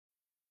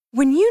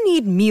When you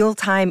need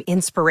mealtime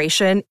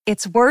inspiration,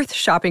 it's worth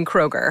shopping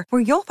Kroger,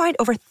 where you'll find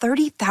over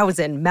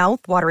 30,000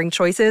 mouth-watering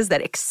choices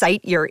that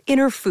excite your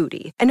inner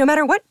foodie. And no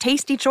matter what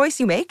tasty choice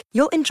you make,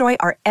 you'll enjoy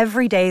our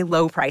everyday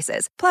low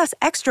prices, plus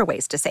extra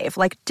ways to save,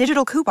 like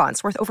digital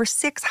coupons worth over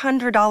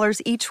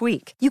 $600 each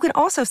week. You can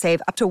also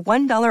save up to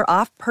 $1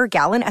 off per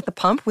gallon at the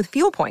pump with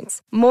fuel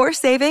points. More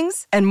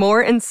savings and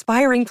more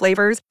inspiring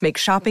flavors make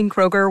shopping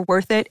Kroger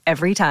worth it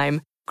every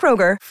time.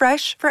 Kroger,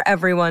 fresh for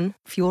everyone.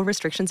 Fuel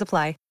restrictions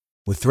apply.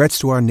 With threats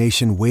to our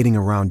nation waiting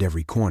around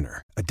every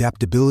corner,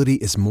 adaptability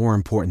is more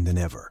important than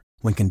ever.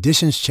 When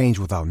conditions change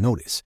without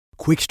notice,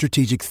 quick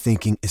strategic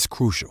thinking is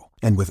crucial.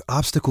 And with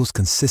obstacles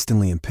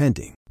consistently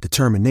impending,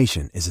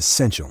 determination is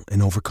essential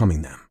in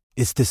overcoming them.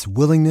 It's this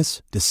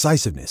willingness,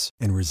 decisiveness,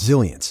 and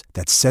resilience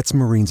that sets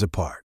Marines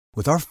apart.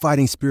 With our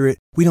fighting spirit,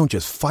 we don't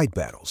just fight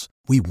battles,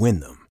 we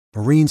win them.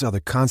 Marines are the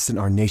constant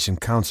our nation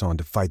counts on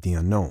to fight the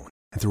unknown.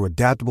 And through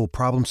adaptable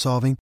problem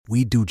solving,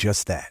 we do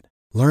just that.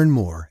 Learn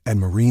more at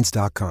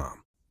marines.com.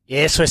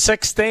 Yes, we're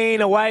 16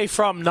 away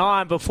from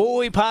 9. Before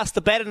we pass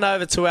the baton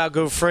over to our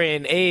good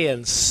friend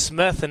Ian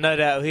Smith, and no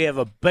doubt we have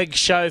a big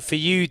show for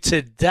you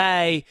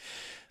today.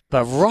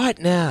 But right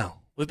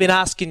now, we've been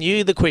asking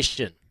you the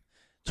question.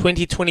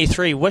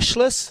 2023 wish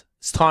list.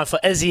 It's time for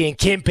Izzy and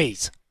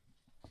Kempies.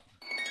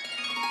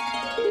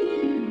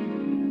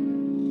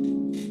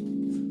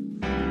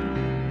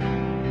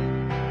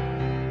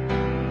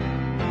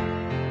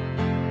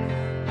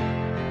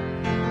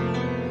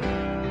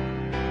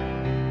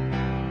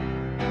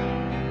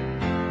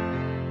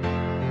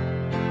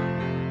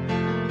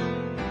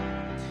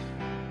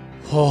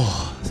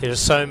 Oh, there are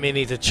so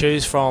many to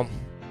choose from.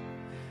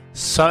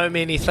 So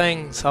many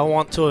things I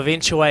want to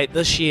eventuate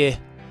this year.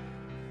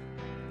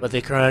 But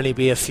there can only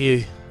be a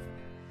few.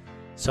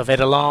 So I've had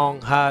a long,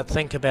 hard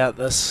think about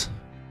this.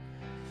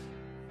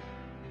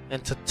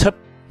 And to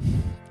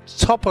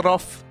top it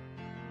off,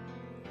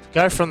 to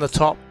go from the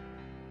top,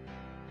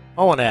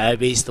 I want our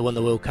OBs to win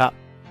the World Cup.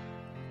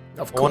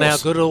 Of I want our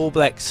course. good All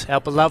Blacks,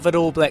 our beloved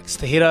All Blacks,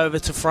 to head over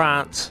to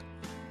France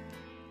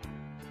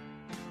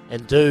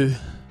and do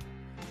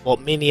what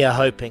many are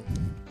hoping.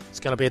 It's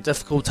going to be a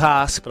difficult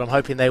task, but I'm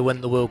hoping they win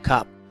the World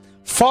Cup.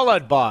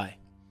 Followed by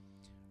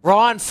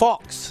Ryan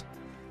Fox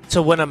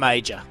to win a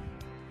major.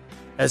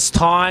 It's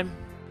time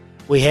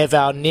we have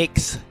our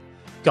next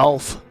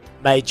golf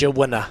major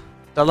winner.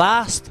 The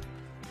last,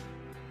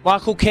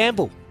 Michael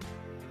Campbell,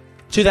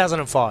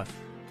 2005.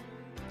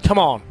 Come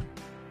on.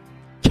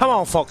 Come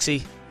on,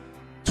 Foxy.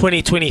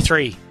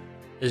 2023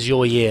 is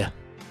your year.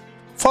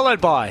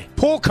 Followed by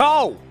Paul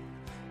Cole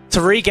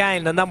to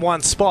regain the number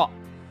 1 spot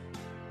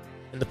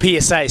in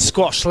the PSA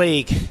Squash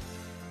League,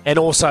 and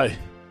also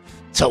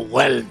to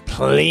win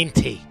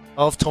plenty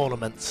of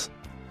tournaments.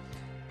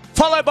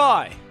 Followed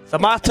by the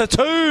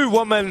Matatu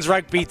Women's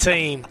Rugby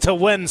Team to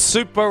win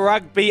Super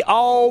Rugby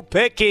Old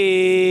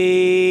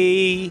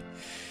Picky.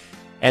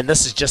 And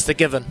this is just a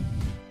given.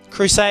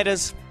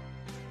 Crusaders,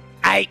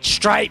 8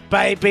 straight,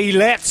 baby,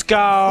 let's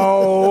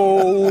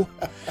go.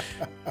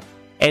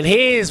 And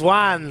here's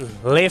one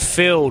left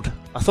field.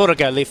 I thought I'd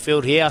go left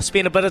field here. I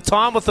spent a bit of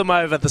time with him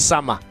over the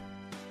summer.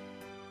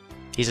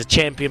 He's a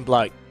champion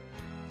bloke.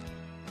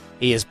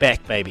 He is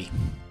back, baby.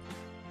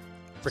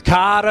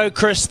 Ricardo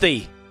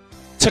Christie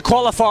to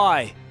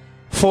qualify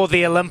for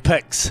the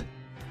Olympics,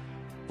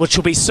 which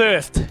will be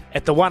surfed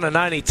at the one and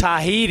only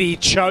Tahiti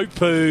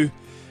Chopu.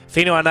 If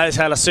anyone knows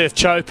how to surf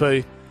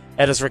Chopu,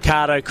 it is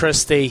Ricardo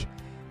Christie.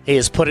 He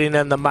is putting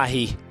in the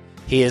mahi.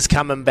 He is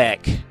coming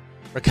back.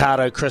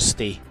 Ricardo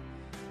Christie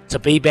to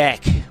be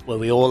back where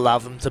we all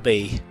love him to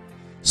be.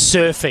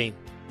 Surfing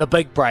the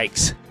big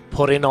breaks,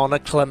 putting on a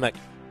clinic.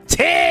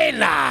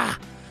 Tena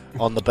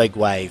on the big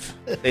wave.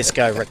 Let's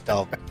go, Rick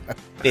Dog.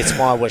 That's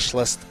my wish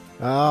list.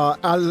 And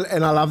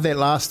I love that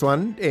last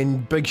one.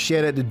 And big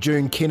shout out to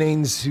June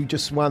Kennings, who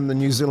just won the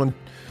New Zealand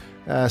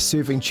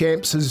surfing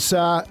champs. Is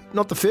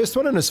not the first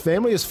one in his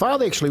family. His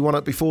father actually won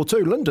it before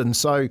too, Lyndon.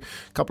 So a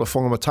couple of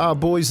Whangamata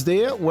boys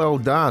there. Well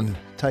done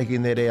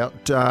taking that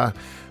out.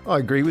 I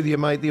agree with you,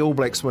 mate. The All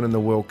Blacks winning the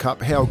World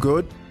Cup. How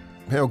good?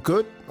 How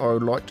good? I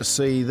would like to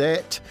see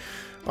that.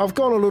 I've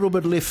gone a little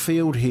bit left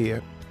field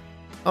here.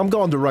 I'm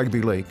going to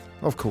rugby league,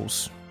 of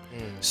course.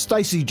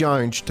 Stacey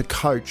Jones to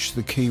coach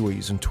the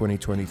Kiwis in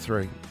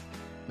 2023.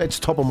 That's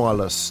top of my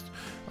list.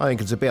 I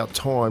think it's about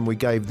time we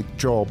gave the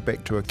job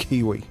back to a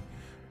Kiwi.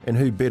 And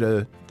who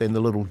better than the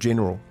little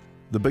general,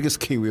 the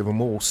biggest Kiwi of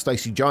them all,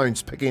 Stacey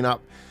Jones, picking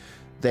up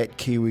that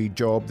Kiwi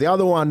job. The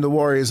other one, the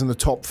Warriors in the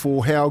top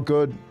 4. How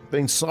good?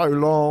 Been so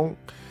long.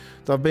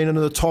 They've been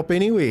into the top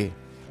anywhere,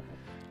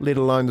 let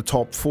alone the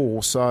top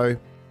 4. So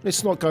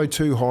let's not go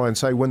too high and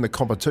say win the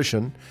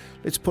competition.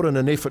 Let's put in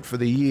an effort for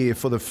the year,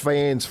 for the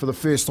fans, for the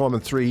first time in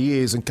 3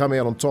 years, and come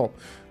out on top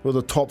with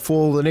the top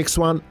 4. The next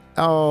one,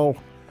 the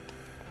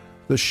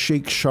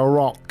Sheikh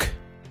Sharrock.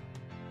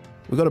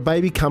 We've got a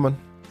baby coming.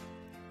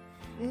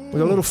 We've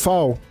got a little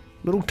foal,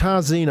 little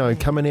Tarzino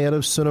coming out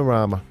of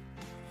Cinerama.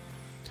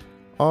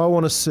 I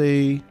want to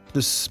see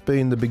this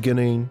being the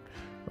beginning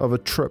of a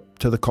trip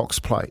to the Cox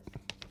Plate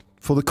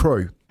for the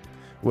crew.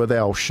 with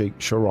Al Sheikh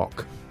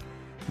Sharok.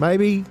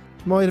 Maybe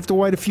might have to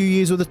wait a few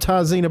years with the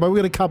Tarzina, but we're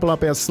going to couple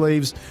up our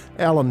sleeves.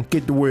 Alan,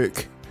 get to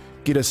work.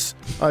 Get us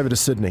over to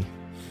Sydney.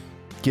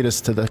 Get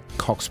us to the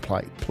Cox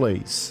Plate,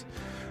 please.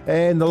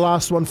 And the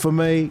last one for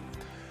me,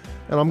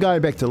 and I'm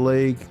going back to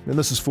league, and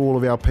this is for all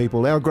of our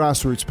people, our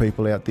grassroots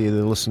people out there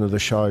that listen to the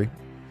show.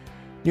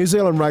 New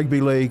Zealand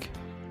Rugby League,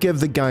 give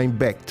the game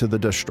back to the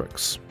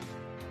districts.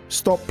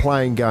 Stop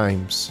playing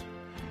games.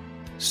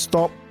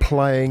 Stop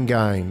playing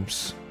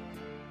games.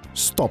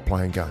 Stop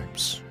playing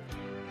games.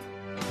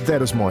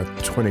 That is my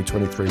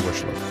 2023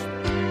 wish list.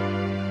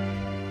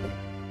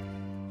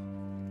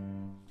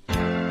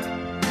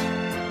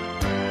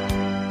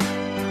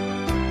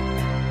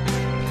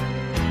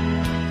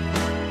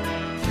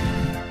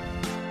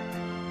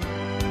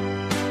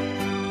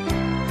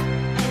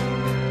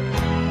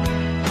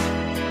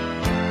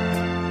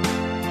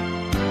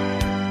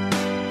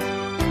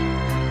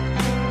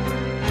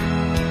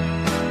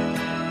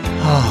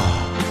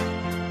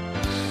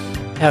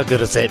 How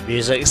good is that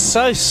music? It's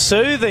so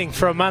soothing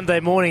for a Monday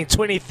morning,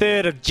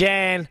 23rd of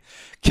Jan.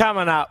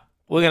 Coming up,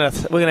 we're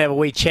gonna have a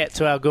wee chat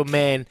to our good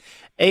man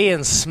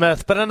Ian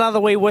Smith. But another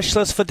wee wish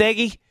list for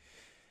Daggy.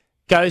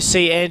 Go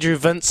see Andrew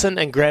Vincent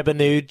and grab a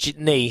new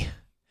knee.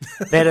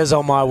 That is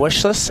on my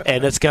wish list,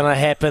 and it's going to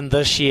happen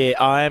this year.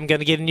 I am going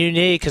to get a new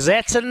knee because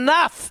that's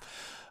enough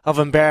of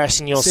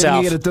embarrassing yourself.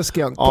 So you get a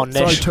discount. On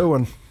Throw two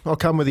in. I'll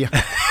come with you.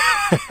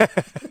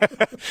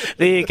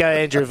 There you go,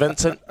 Andrew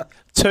Vincent.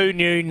 2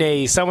 new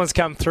knees. Someone's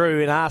come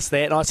through and asked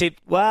that, and I said,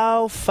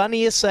 well,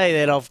 funny you say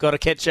that. I've got to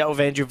catch up with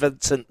Andrew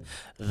Vincent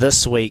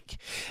this week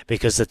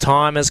because the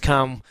time has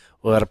come.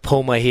 We've got to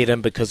pull my head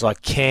in because I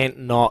can't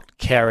not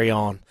carry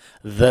on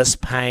this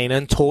pain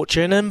and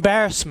torture and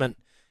embarrassment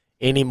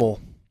anymore.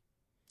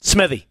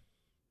 Smithy,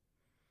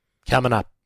 coming up.